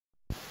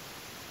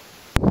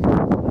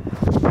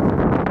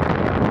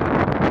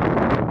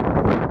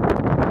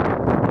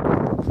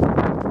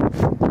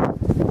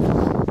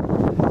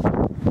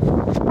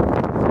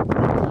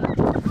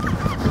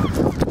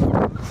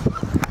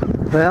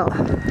Well,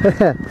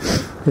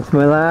 it's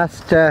my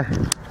last trip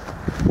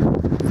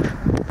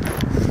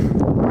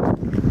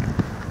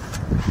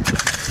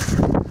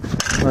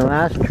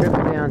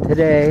down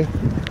today.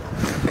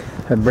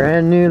 A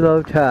brand new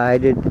low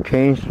tide. It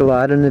changed a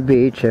lot on the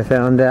beach. I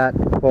found that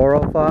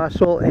coral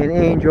fossil and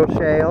angel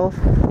shale,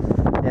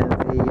 and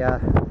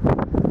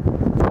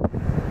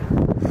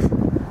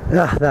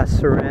that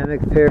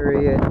ceramic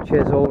period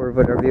chisel, or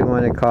whatever you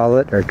want to call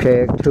it,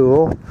 archaic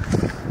tool.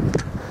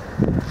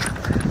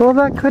 Well,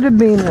 that could have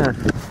been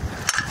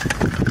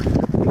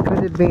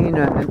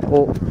an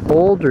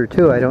older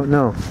too. I don't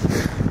know.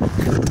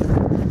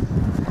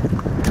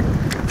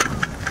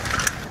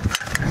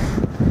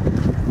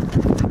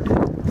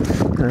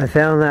 I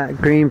found that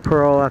green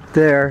pearl up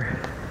there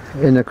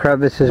in the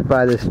crevices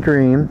by the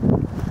stream.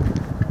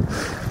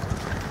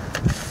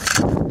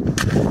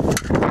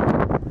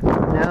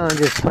 Now I'm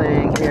just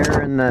playing here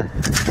in the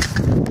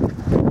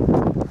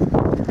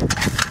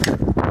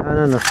out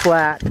on the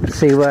flat,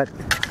 see what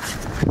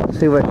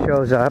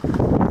shows up.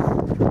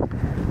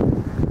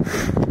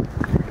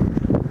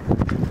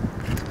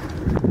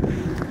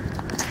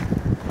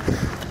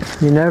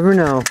 You never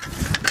know.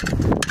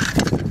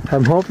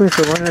 I'm hoping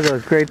for one of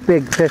those great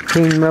big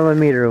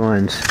 15mm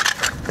ones.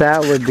 That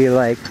would be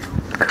like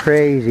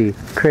crazy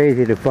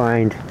to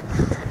find.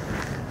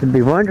 It'd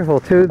be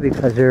wonderful too,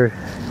 because they're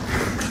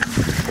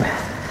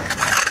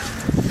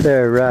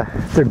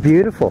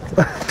beautiful.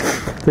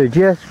 They're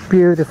just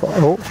beautiful.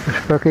 Oh, a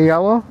stroke of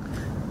yellow.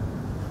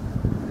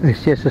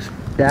 It's just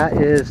that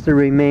is the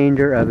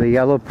remainder of a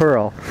yellow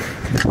pearl.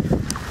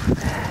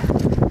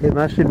 It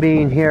must have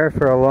been here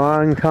for a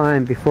long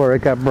time before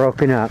it got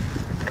broken up.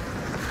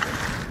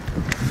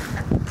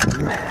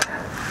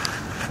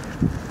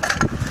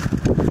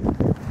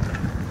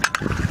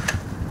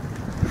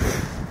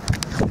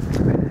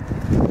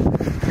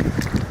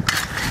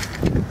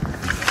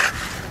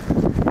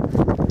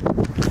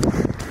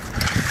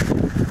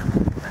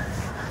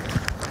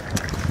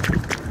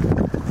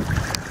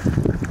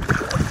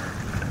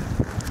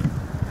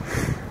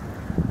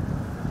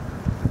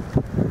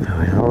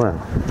 Oh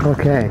well,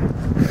 okay.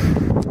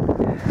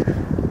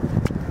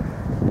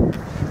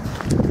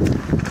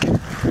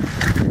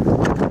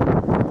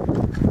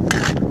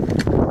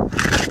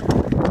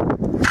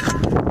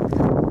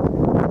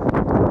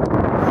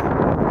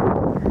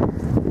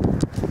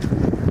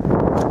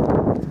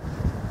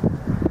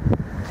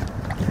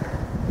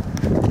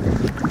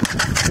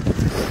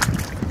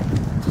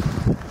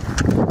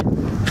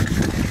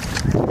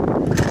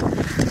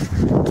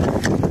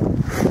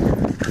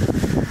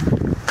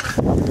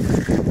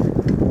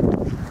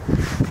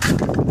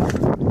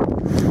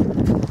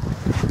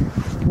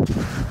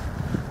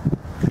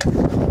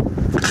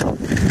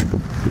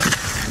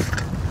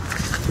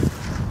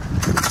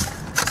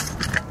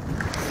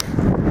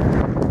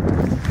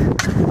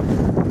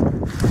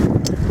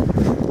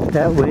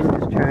 That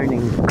wind is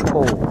turning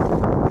cold.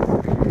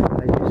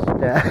 I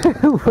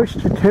just wish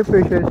the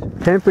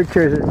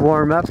temperatures would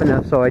warm up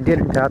enough so I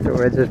didn't have to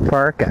wear this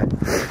parka.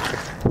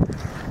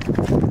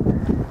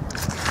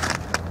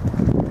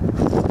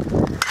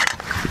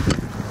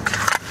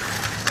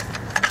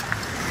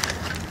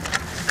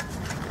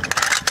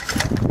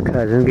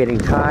 Because I'm getting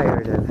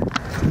tired of...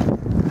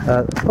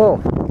 oh,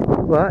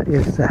 what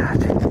is that?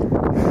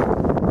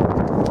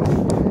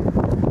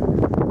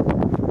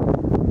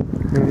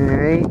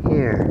 Right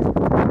here.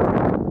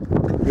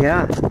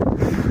 Yeah.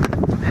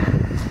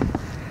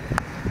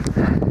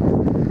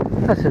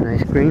 That's a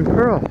nice green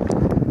pearl.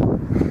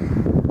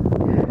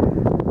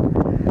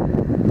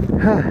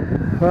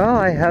 Well,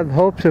 I have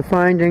hopes of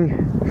finding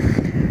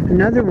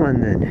another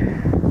one then.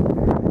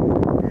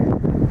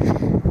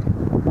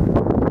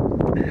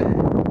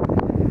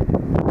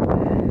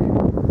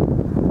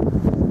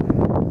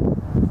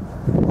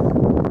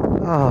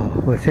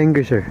 Oh, my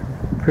fingers are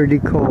pretty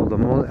cold.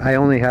 I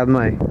only have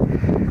my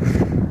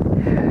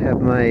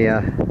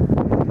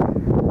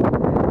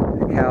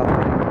cow.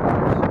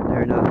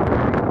 They're not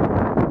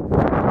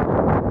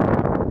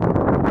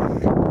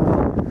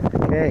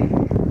very... Okay.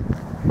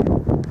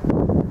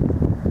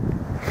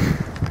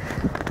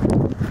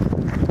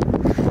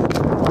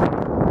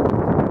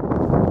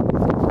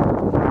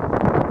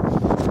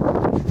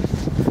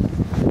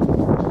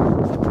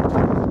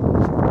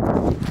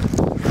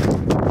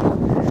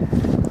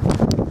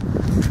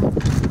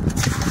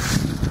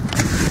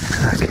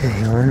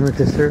 Okay, on with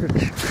the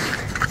search.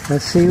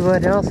 Let's see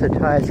what else the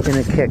tide's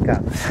going to kick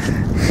up.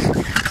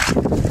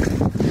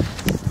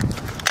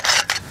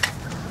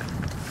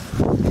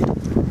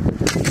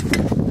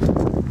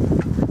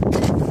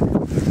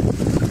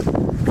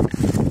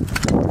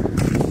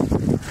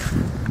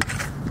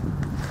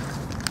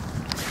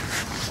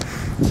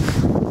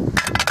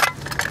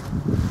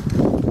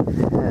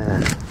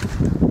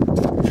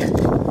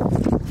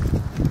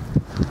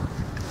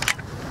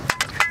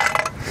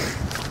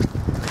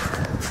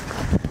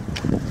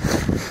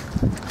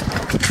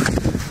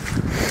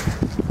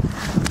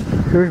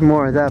 Here's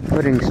more of that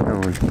pudding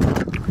stone.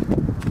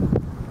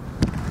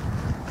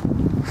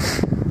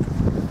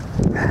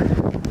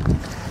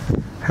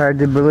 Hard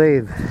to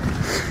believe.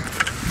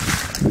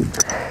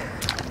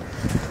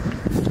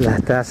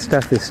 that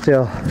stuff is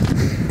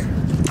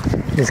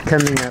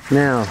coming up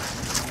now.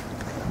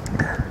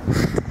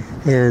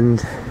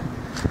 And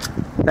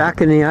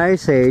back in the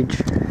Ice Age,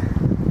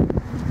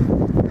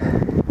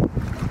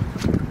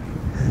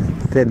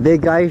 the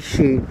big ice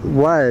sheet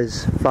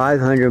was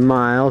 500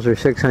 miles or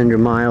 600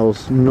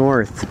 miles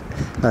north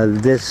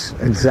of this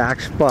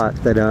exact spot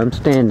that I'm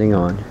standing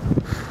on.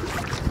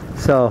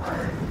 So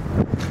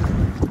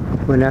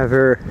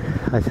whenever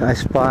I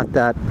spot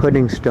that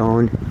pudding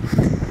stone,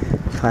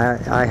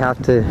 I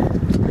have to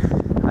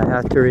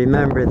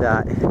remember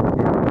that it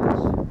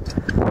was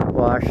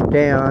washed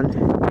down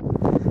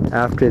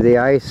after the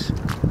ice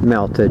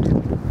melted.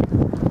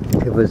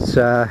 It was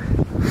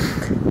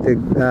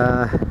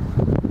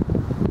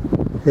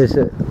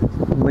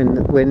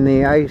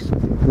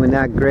when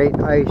that great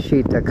ice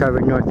sheet that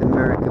covered North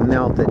America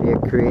melted,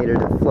 it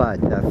created a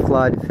flood. That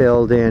flood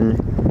filled in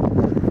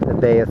the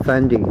Bay of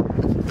Fundy,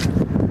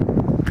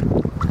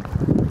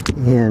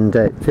 and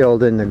it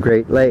filled in the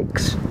Great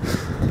Lakes.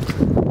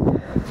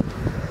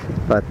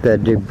 But the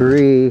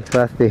debris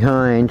left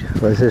behind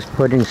was this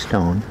pudding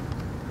stone.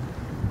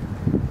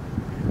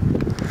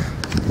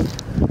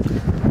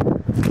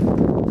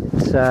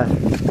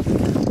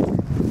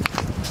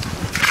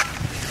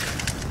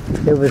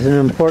 It was an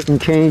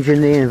important change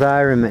in the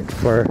environment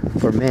for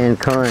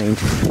mankind.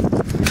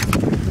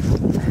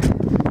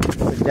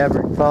 The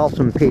Deverett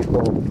Folsom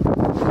people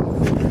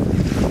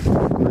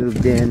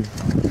moved in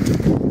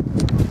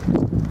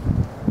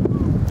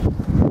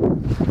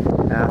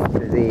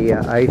after the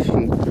ice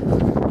sheet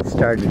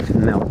started to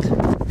melt.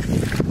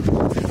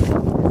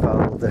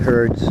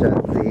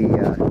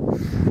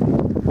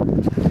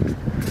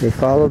 They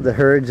followed the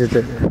herds of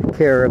the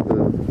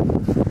caribou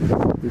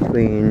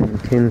between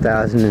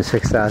 10,000 and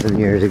 6,000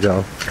 years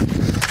ago,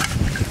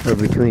 or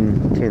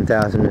between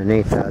 10,000 and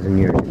 8,000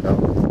 years ago.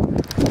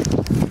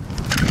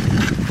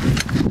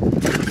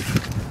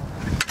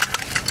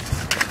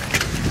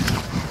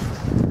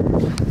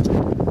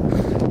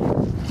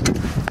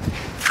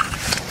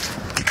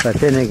 But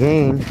then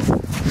again,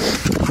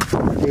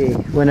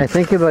 when I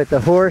think about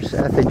the horse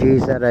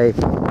effigies that I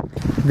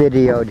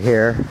videoed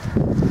here,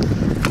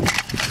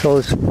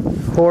 those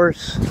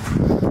horse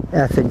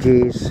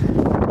effigies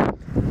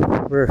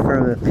were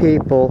from the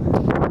people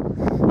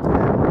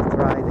that were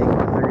thriving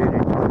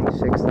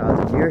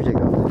 126,000 years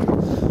ago.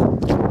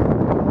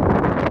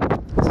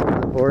 So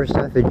the horse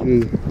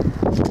effigy,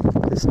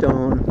 the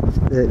stone,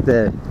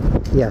 the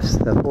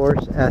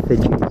horse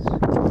effigies,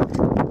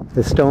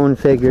 the stone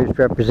figures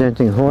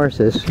representing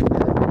horses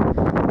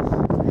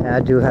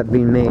had to have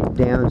been made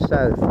down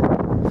south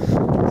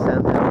and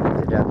somehow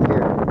ended up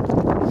here.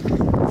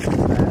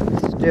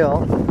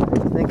 Still,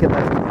 think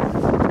about it.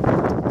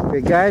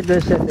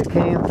 Regardless if it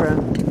came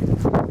from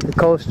the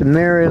coast of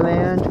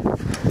Maryland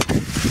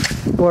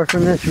or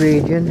from this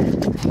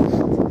region,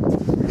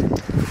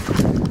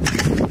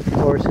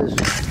 horses,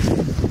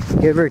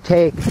 give or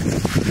take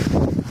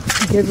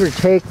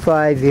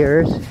 5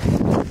 years,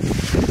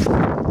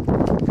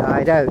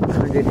 died out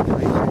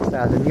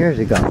 126,000 years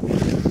ago.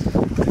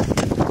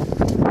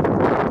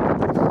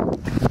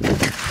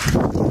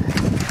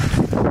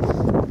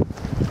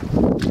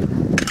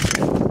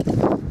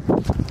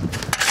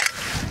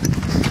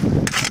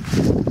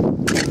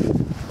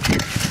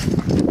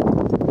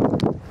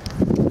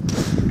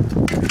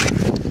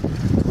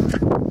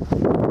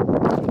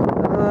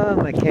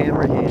 My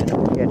camera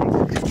handle is getting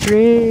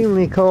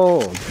extremely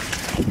cold.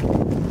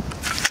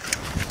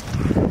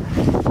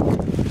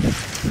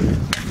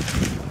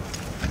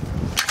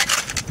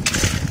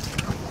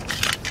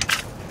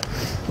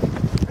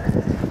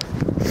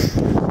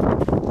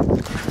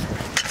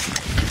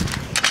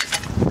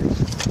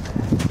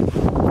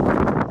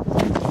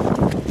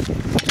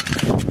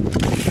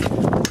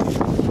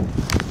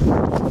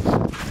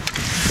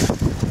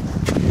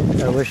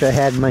 I wish I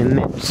had my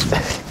mitts.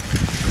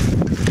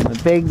 My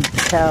big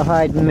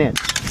cowhide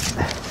mitts.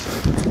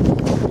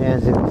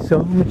 As it's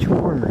so much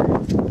warmer.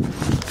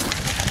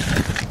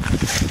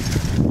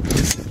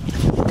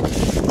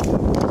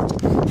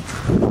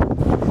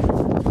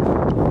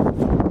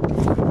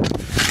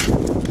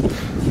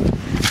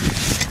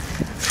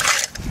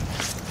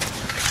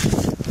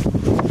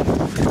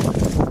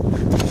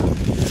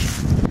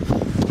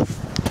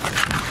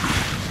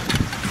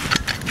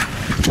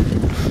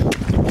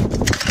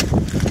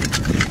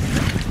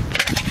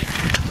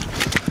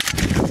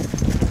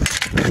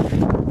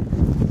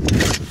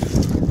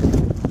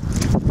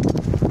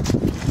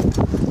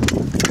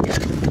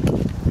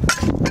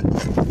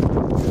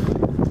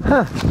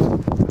 Huh.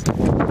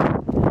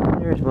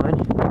 There's one.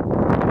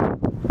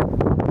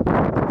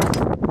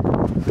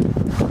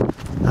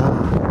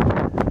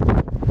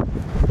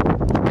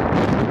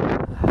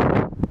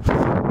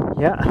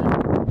 Yeah.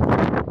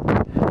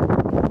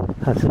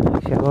 That's a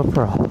nice yellow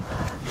pearl.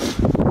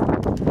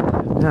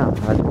 Now,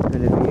 are there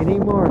going to be any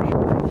more?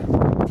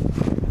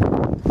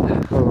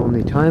 Well,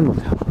 only time will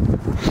tell.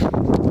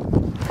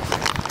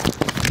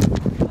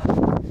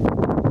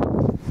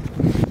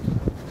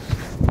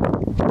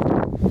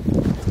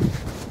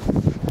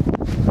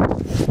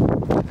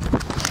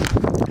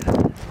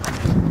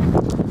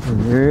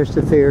 There's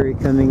the ferry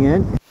coming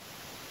in.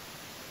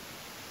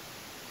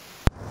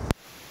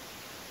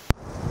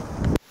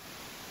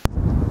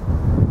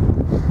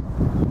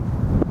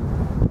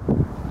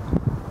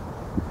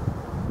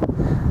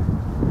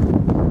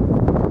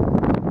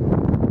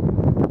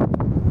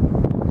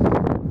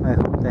 I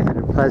hope they had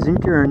a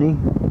pleasant journey.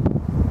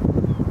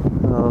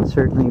 Well,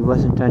 certainly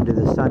wasn't under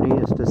the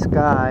sunniest of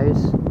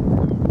skies.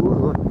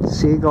 Ooh, look, the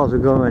seagulls are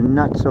going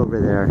nuts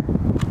over there.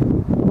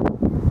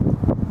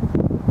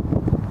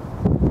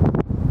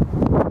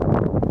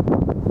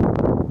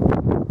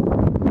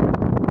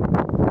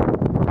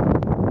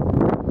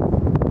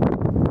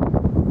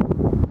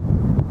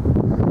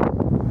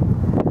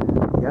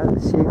 Yeah,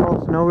 the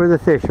seagulls know where the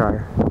fish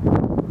are.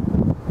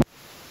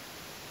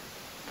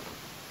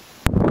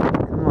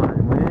 Come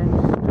on, Winnie,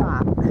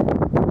 stop.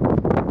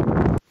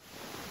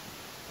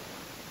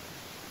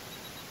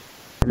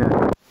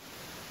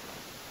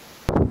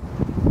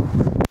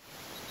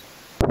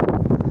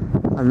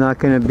 I'm not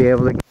going to be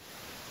able to get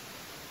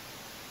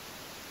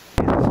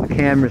the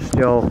camera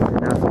still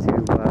enough to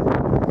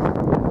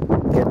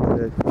get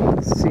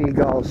the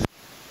seagulls.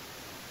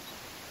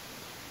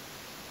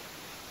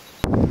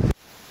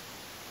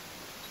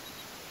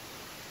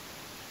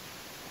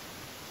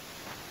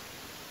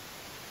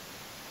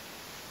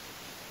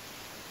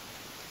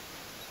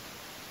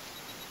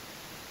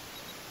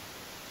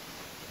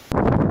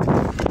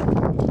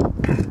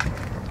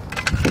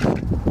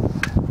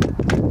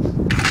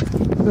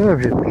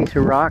 There's a piece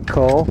of rock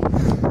coal,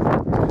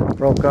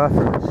 broke off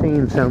from a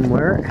seam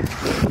somewhere.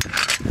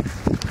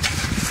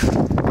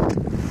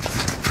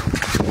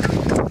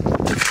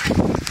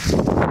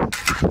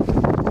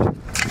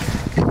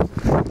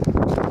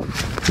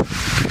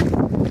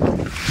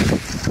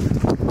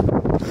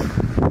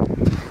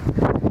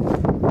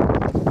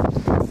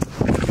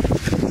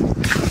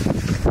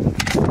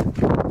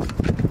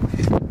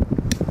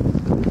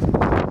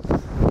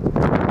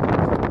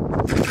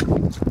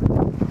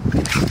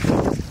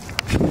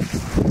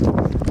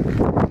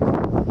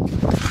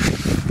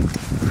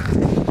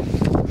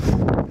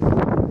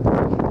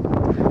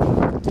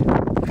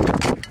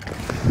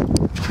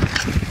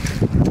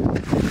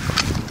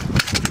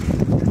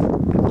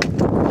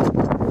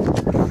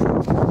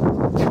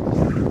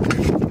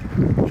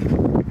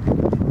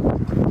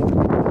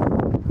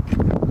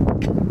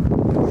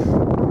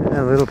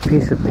 A little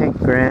piece of pink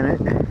granite.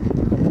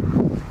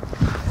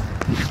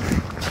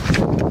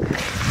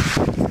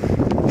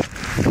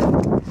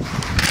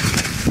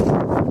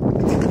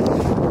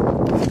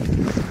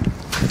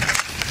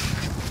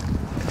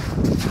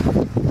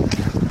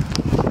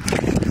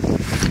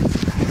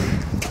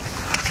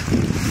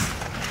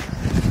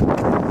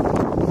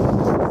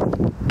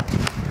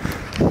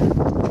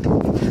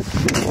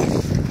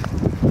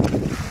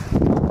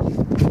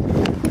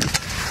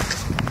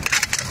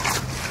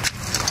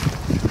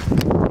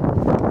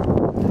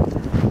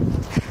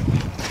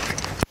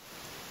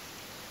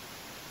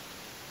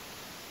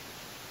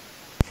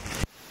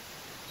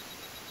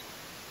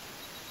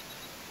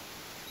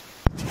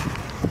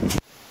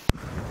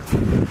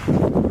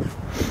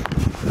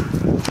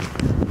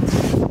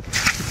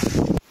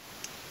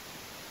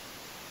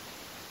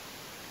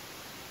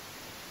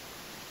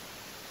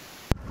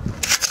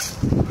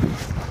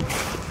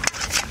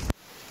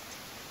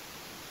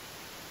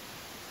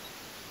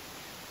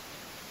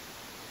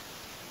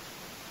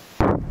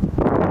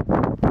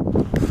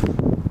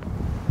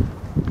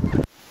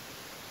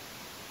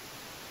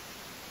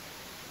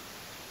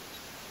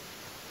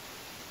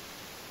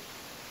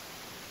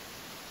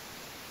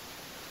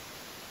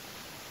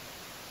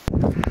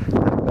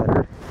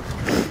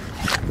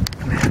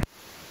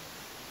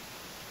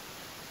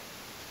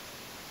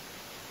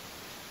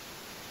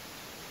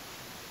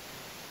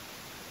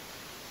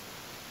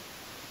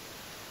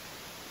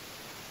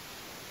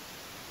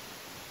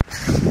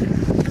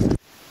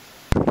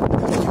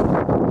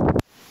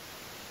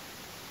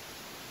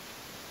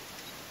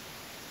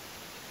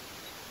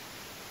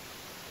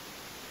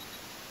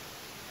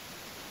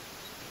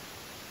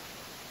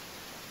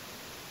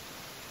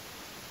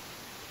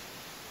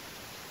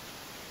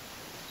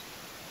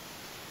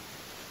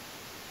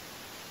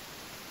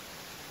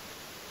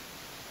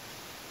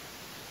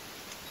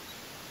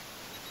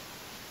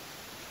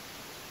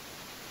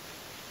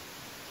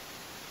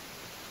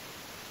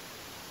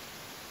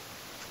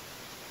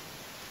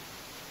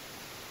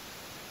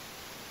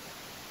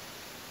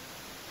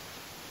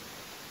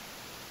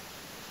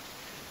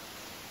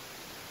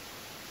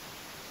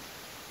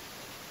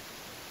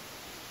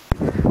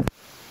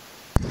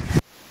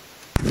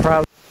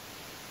 Probably.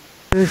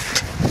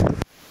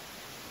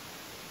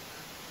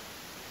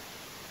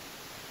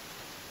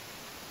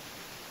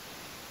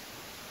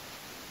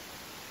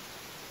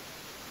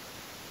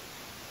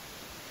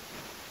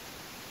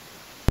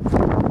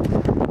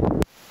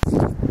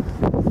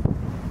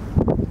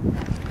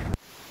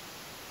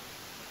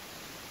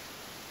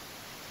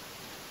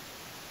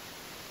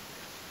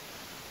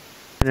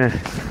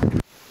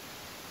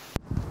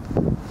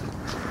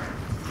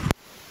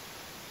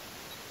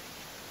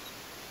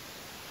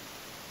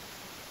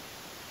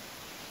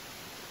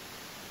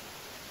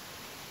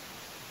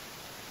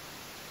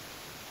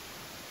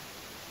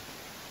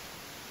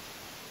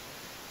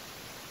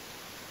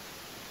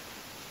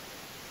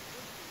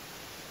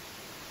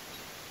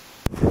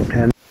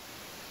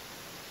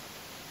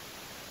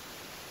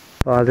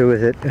 bother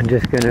with it. I'm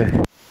just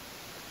gonna